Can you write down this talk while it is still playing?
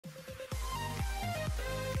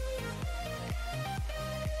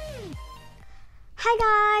Hi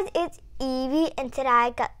guys, it's Evie and today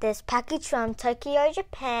I got this package from Tokyo,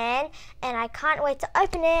 Japan and I can't wait to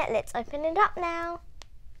open it. Let's open it up now.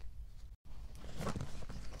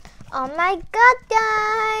 Oh my god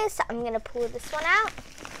guys, so I'm going to pull this one out.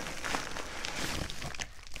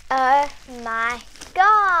 Oh my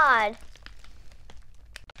god.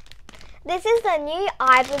 This is the new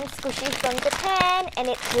IBLOOM squishy from Japan and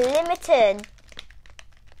it's limited.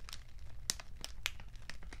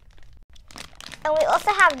 And we also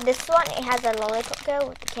have this one. It has a lollipop girl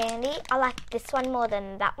with the candy. I like this one more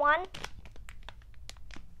than that one.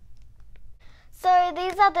 So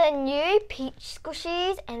these are the new peach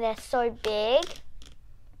squishies and they're so big.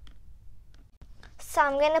 So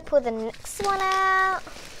I'm going to pull the next one out.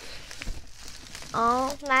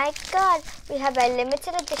 Oh my god. We have a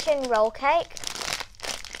limited edition roll cake.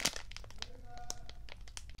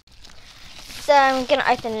 So I'm going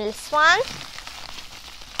to open this one.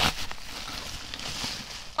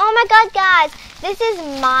 Oh my god guys, this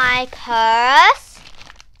is my purse.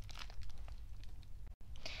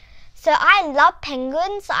 So I love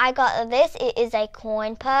penguins, so I got this. It is a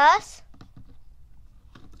coin purse.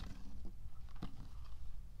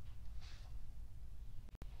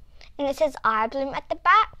 And it says IBLOOM at the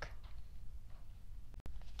back.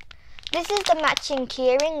 This is the matching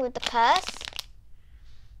keyring with the purse.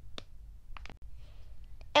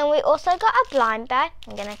 And we also got a blind bag.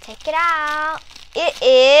 I'm going to take it out. It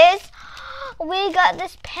is, we got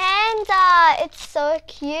this panda. It's so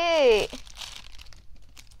cute. It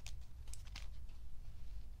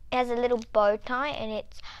has a little bow tie and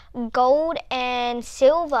it's gold and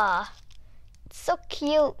silver. It's so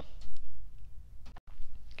cute.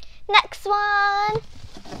 Next one.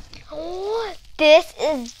 Oh, this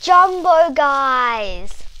is jumbo,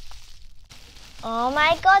 guys. Oh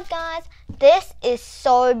my god, guys. This is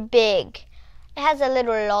so big. It has a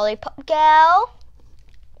little lollipop girl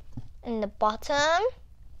in the bottom.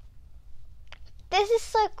 This is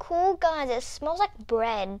so cool, guys. It smells like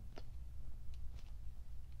bread.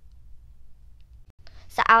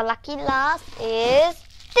 So our lucky last is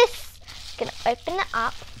this. Gonna open it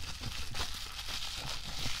up.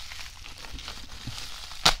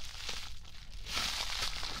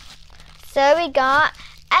 So we got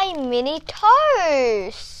a mini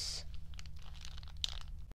toast.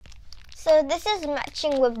 So this is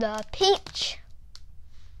matching with the peach.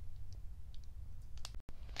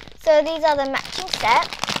 So these are the matching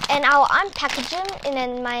set, and I'll unpackage them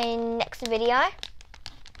in my next video.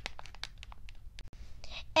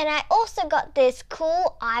 And I also got this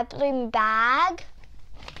cool IBLOOM bag.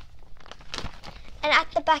 And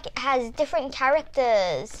at the back it has different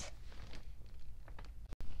characters.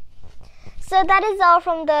 So that is all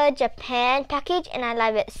from the Japan package and I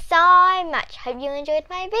love it so much. Hope you enjoyed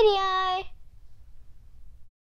my video.